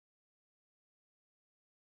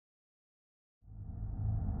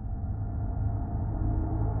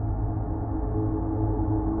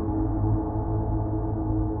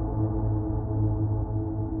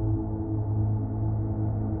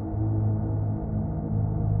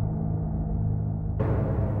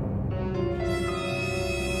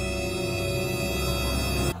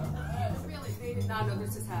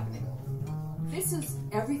this is happening. This is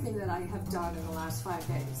everything that I have done in the last 5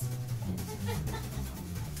 days.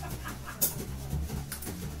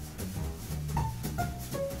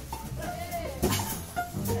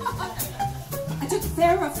 I took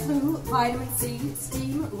Theraflu, vitamin C,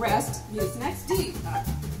 steam, rest, Mucinex D.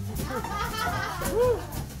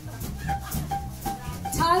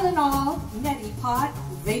 Tylenol, neti pot,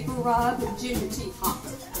 vapor rub, ginger tea hot.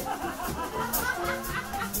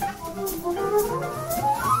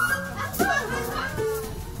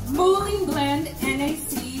 Moline blend,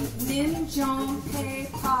 NAC, Nin Jong Pei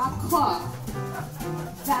Pa Kwa.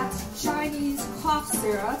 That's Chinese cough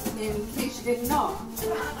syrup, in case you didn't know.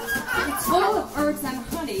 It's full of herbs and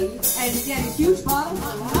honey, and you get a huge bottle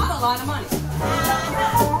for not a lot of money.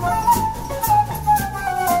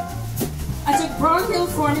 I took bronchial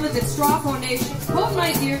formula, did straw phonation, pulled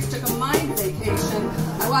my ears, took a mind vacation.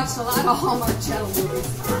 I watched a lot of Hallmark Channel movies.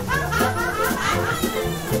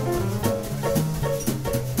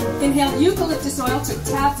 Inhaled eucalyptus oil, took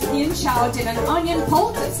tabs of yin chow, did an onion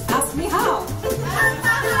poultice. Ask me how.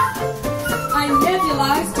 I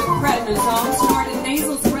nebulized, took prednisone, snorted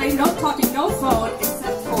nasal spray, no talking, no phone,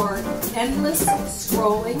 except for endless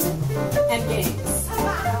scrolling and games.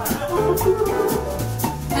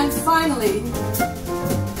 And finally,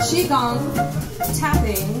 qigong,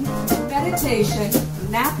 tapping, meditation,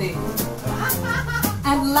 napping.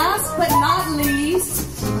 And last but not least,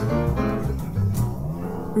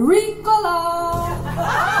 Ricola!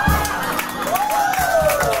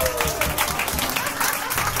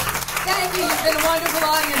 Thank you, you've been a wonderful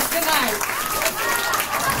audience. Good night.